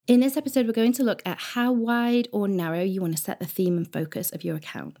In this episode, we're going to look at how wide or narrow you want to set the theme and focus of your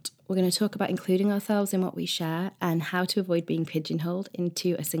account. We're going to talk about including ourselves in what we share and how to avoid being pigeonholed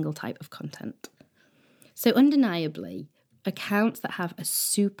into a single type of content. So undeniably, accounts that have a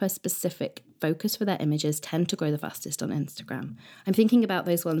super specific focus for their images tend to grow the fastest on Instagram. I'm thinking about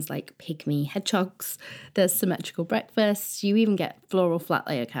those ones like Pygmy Hedgehogs, there's Symmetrical Breakfasts, you even get floral flat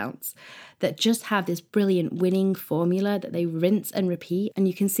lay accounts that just have this brilliant winning formula that they rinse and repeat, and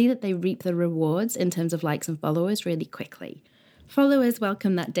you can see that they reap the rewards in terms of likes and followers really quickly. Followers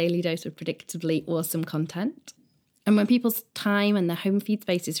welcome that daily dose of predictably awesome content. And when people's time and their home feed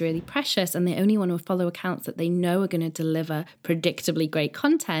space is really precious and they only want to follow accounts that they know are going to deliver predictably great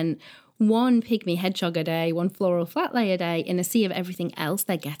content, one Pygmy Hedgehog a day, one floral flat lay a day in a sea of everything else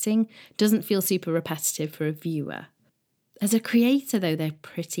they're getting doesn't feel super repetitive for a viewer. As a creator, though, they're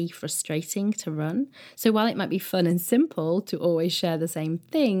pretty frustrating to run. So while it might be fun and simple to always share the same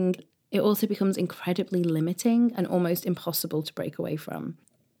thing, it also becomes incredibly limiting and almost impossible to break away from.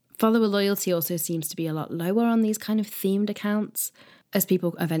 Follower loyalty also seems to be a lot lower on these kind of themed accounts as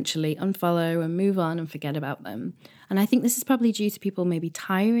people eventually unfollow and move on and forget about them. And I think this is probably due to people maybe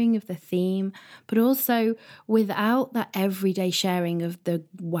tiring of the theme, but also without that everyday sharing of the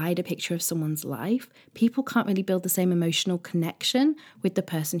wider picture of someone's life, people can't really build the same emotional connection with the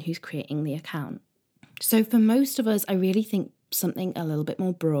person who's creating the account. So for most of us, I really think something a little bit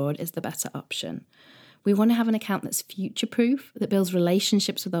more broad is the better option. We want to have an account that's future-proof, that builds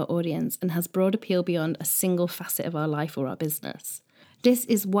relationships with our audience and has broad appeal beyond a single facet of our life or our business. This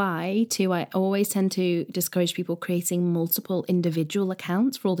is why, too, I always tend to discourage people creating multiple individual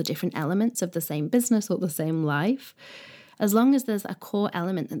accounts for all the different elements of the same business or the same life. As long as there's a core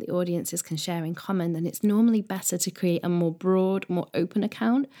element that the audiences can share in common, then it's normally better to create a more broad, more open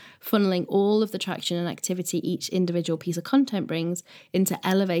account, funneling all of the traction and activity each individual piece of content brings into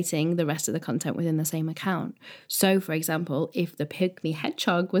elevating the rest of the content within the same account. So, for example, if the Pygmy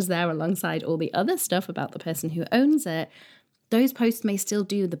Hedgehog was there alongside all the other stuff about the person who owns it, those posts may still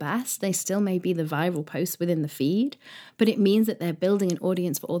do the best, they still may be the viral posts within the feed, but it means that they're building an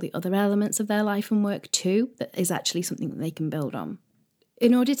audience for all the other elements of their life and work too, that is actually something that they can build on.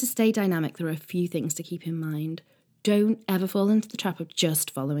 In order to stay dynamic, there are a few things to keep in mind. Don't ever fall into the trap of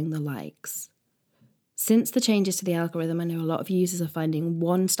just following the likes. Since the changes to the algorithm, I know a lot of users are finding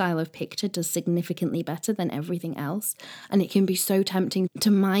one style of picture does significantly better than everything else, and it can be so tempting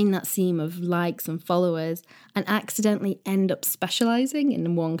to mine that seam of likes and followers and accidentally end up specializing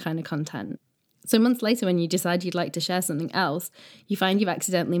in one kind of content. So months later, when you decide you'd like to share something else, you find you've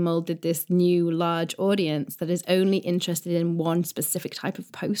accidentally molded this new large audience that is only interested in one specific type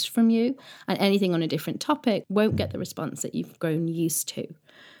of post from you, and anything on a different topic won't get the response that you've grown used to.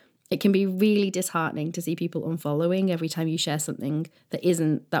 It can be really disheartening to see people unfollowing every time you share something that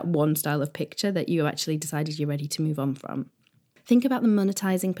isn't that one style of picture that you actually decided you're ready to move on from. Think about the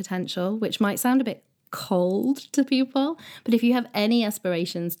monetizing potential, which might sound a bit cold to people, but if you have any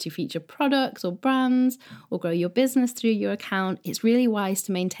aspirations to feature products or brands or grow your business through your account, it's really wise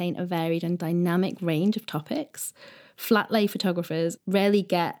to maintain a varied and dynamic range of topics. Flat lay photographers rarely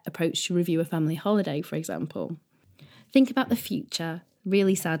get approached to review a family holiday, for example. Think about the future.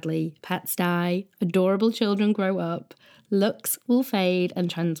 Really sadly, pets die, adorable children grow up, looks will fade and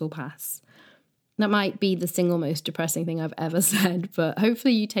trends will pass. That might be the single most depressing thing I've ever said, but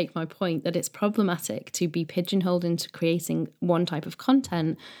hopefully you take my point that it's problematic to be pigeonholed into creating one type of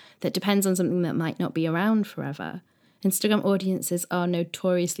content that depends on something that might not be around forever. Instagram audiences are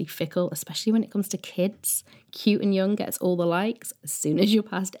notoriously fickle, especially when it comes to kids. Cute and young gets all the likes. As soon as you're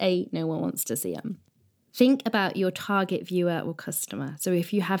past 8, no one wants to see them. Think about your target viewer or customer. So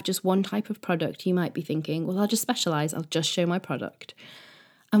if you have just one type of product, you might be thinking, well, I'll just specialize, I'll just show my product.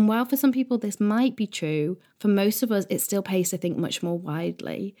 And while for some people this might be true, for most of us it still pays to think much more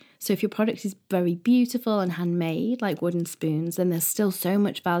widely. So if your product is very beautiful and handmade, like wooden spoons, then there's still so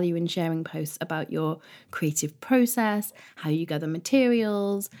much value in sharing posts about your creative process, how you gather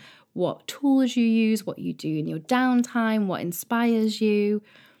materials, what tools you use, what you do in your downtime, what inspires you.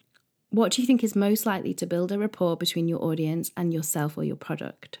 What do you think is most likely to build a rapport between your audience and yourself or your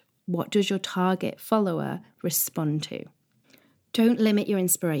product? What does your target follower respond to? Don't limit your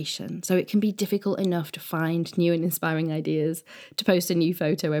inspiration. So it can be difficult enough to find new and inspiring ideas, to post a new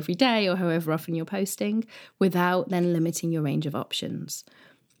photo every day or however often you're posting, without then limiting your range of options.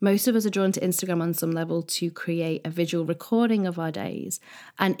 Most of us are drawn to Instagram on some level to create a visual recording of our days,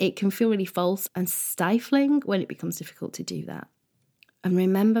 and it can feel really false and stifling when it becomes difficult to do that. And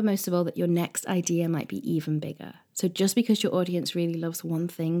remember most of all that your next idea might be even bigger. So just because your audience really loves one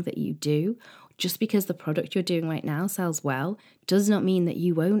thing that you do, just because the product you're doing right now sells well does not mean that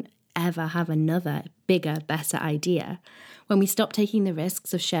you won't ever have another bigger, better idea. When we stop taking the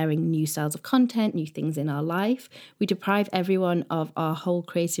risks of sharing new styles of content, new things in our life, we deprive everyone of our whole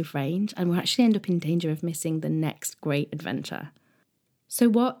creative range, and we'll actually end up in danger of missing the next great adventure. So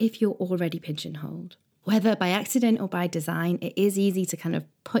what if you're already pigeonholed? Whether by accident or by design, it is easy to kind of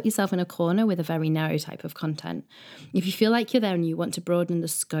put yourself in a corner with a very narrow type of content. If you feel like you're there and you want to broaden the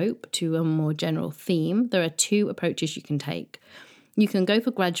scope to a more general theme, there are two approaches you can take. You can go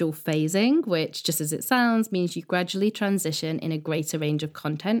for gradual phasing, which, just as it sounds, means you gradually transition in a greater range of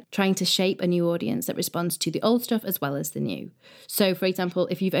content, trying to shape a new audience that responds to the old stuff as well as the new. So, for example,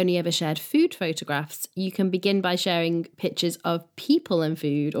 if you've only ever shared food photographs, you can begin by sharing pictures of people and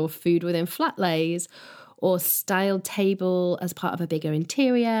food, or food within flat lays, or styled table as part of a bigger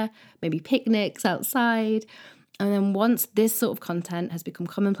interior, maybe picnics outside. And then once this sort of content has become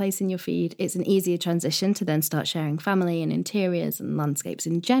commonplace in your feed, it's an easier transition to then start sharing family and interiors and landscapes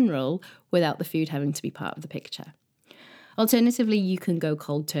in general without the food having to be part of the picture. Alternatively, you can go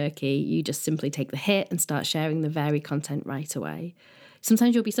cold turkey. You just simply take the hit and start sharing the varied content right away.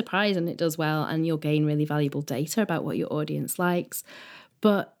 Sometimes you'll be surprised and it does well, and you'll gain really valuable data about what your audience likes.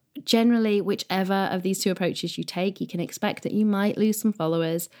 But generally, whichever of these two approaches you take, you can expect that you might lose some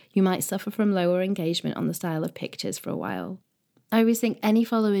followers, you might suffer from lower engagement on the style of pictures for a while. I always think any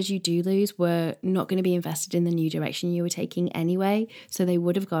followers you do lose were not going to be invested in the new direction you were taking anyway, so they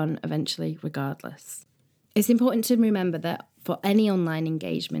would have gone eventually regardless. It's important to remember that for any online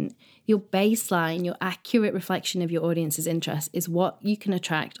engagement, your baseline, your accurate reflection of your audience's interest is what you can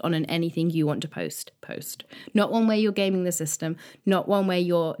attract on an anything you want to post. Not one where you're gaming the system, not one where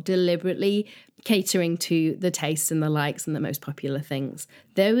you're deliberately catering to the tastes and the likes and the most popular things.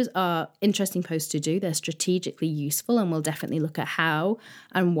 Those are interesting posts to do. They're strategically useful, and we'll definitely look at how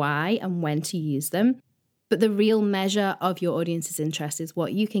and why and when to use them. But the real measure of your audience's interest is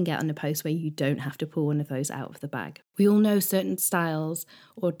what you can get on a post where you don't have to pull one of those out of the bag. We all know certain styles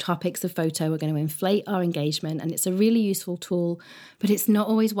or topics of photo are going to inflate our engagement, and it's a really useful tool, but it's not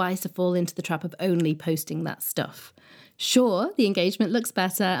always wise to fall into the trap of only posting that stuff. Sure, the engagement looks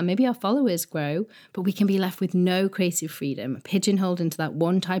better and maybe our followers grow, but we can be left with no creative freedom, pigeonholed into that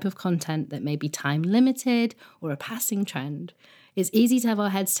one type of content that may be time limited or a passing trend. It's easy to have our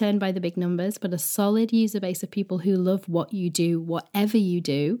heads turned by the big numbers, but a solid user base of people who love what you do, whatever you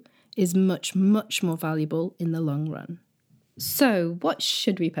do, is much, much more valuable in the long run. So what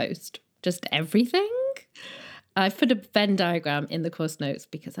should we post? Just everything? I've put a Venn diagram in the course notes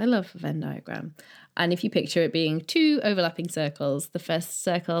because I love a Venn diagram. And if you picture it being two overlapping circles, the first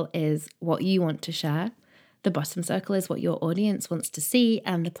circle is what you want to share. The bottom circle is what your audience wants to see.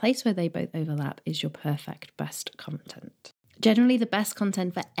 And the place where they both overlap is your perfect best content. Generally, the best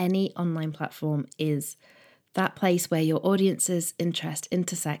content for any online platform is that place where your audience's interest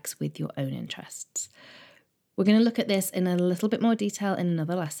intersects with your own interests. We're going to look at this in a little bit more detail in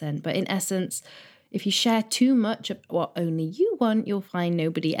another lesson, but in essence, if you share too much of what only you want, you'll find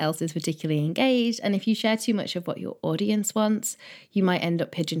nobody else is particularly engaged. And if you share too much of what your audience wants, you might end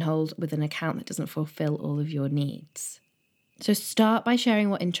up pigeonholed with an account that doesn't fulfill all of your needs. So start by sharing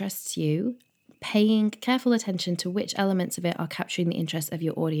what interests you, paying careful attention to which elements of it are capturing the interest of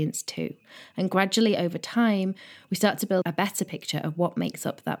your audience too. And gradually over time, we start to build a better picture of what makes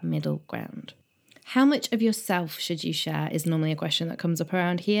up that middle ground. How much of yourself should you share is normally a question that comes up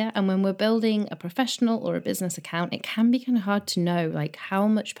around here. And when we're building a professional or a business account, it can be kind of hard to know, like, how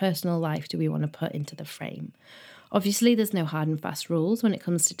much personal life do we want to put into the frame? Obviously, there's no hard and fast rules when it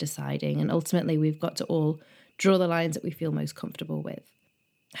comes to deciding. And ultimately, we've got to all draw the lines that we feel most comfortable with.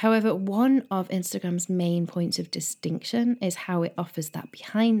 However, one of Instagram's main points of distinction is how it offers that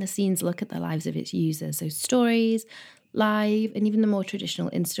behind-the-scenes look at the lives of its users. So stories, live, and even the more traditional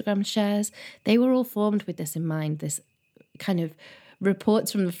Instagram shares, they were all formed with this in mind, this kind of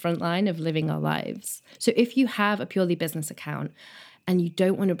reports from the front line of living our lives. So if you have a purely business account and you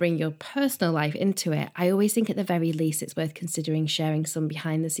don't want to bring your personal life into it, I always think at the very least it's worth considering sharing some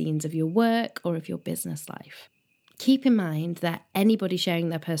behind the scenes of your work or of your business life. Keep in mind that anybody sharing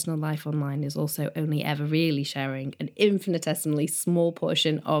their personal life online is also only ever really sharing an infinitesimally small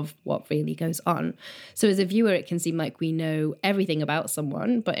portion of what really goes on. So as a viewer, it can seem like we know everything about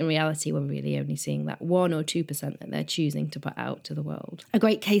someone, but in reality, we're really only seeing that 1 or 2% that they're choosing to put out to the world. A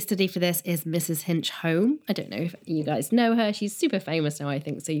great case study for this is Mrs. Hinch Home. I don't know if you guys know her. She's super famous now, I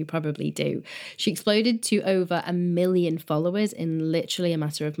think, so you probably do. She exploded to over 1 million followers in literally a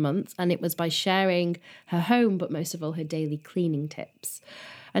matter of months, and it was by sharing her home, but most of all her daily cleaning tips.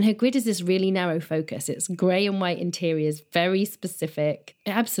 And her grid is this really narrow focus. It's grey and white interiors, very specific.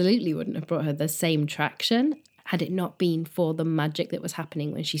 It absolutely wouldn't have brought her the same traction had it not been for the magic that was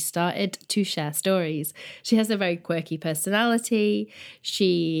happening when she started to share stories. She has a very quirky personality.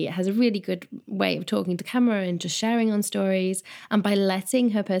 She has a really good way of talking to camera and just sharing on stories. And by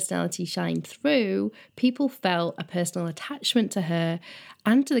letting her personality shine through, people felt a personal attachment to her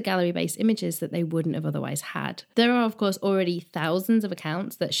and to the gallery-based images that they wouldn't have otherwise had. There are, of course, already thousands of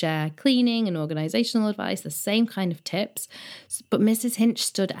accounts that share cleaning and organisational advice, the same kind of tips, but Mrs. Hinch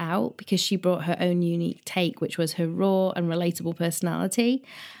stood out because she brought her own unique take, which was her raw and relatable personality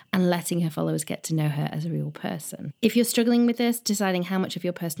and letting her followers get to know her as a real person. If you're struggling with this, deciding how much of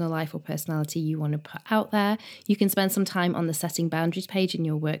your personal life or personality you want to put out there, you can spend some time on the Setting Boundaries page in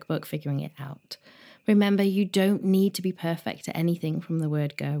your workbook figuring it out. Remember, you don't need to be perfect at anything from the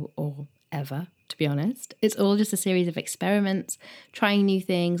word go or ever, to be honest. It's all just a series of experiments, trying new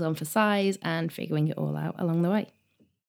things on for size and figuring it all out along the way.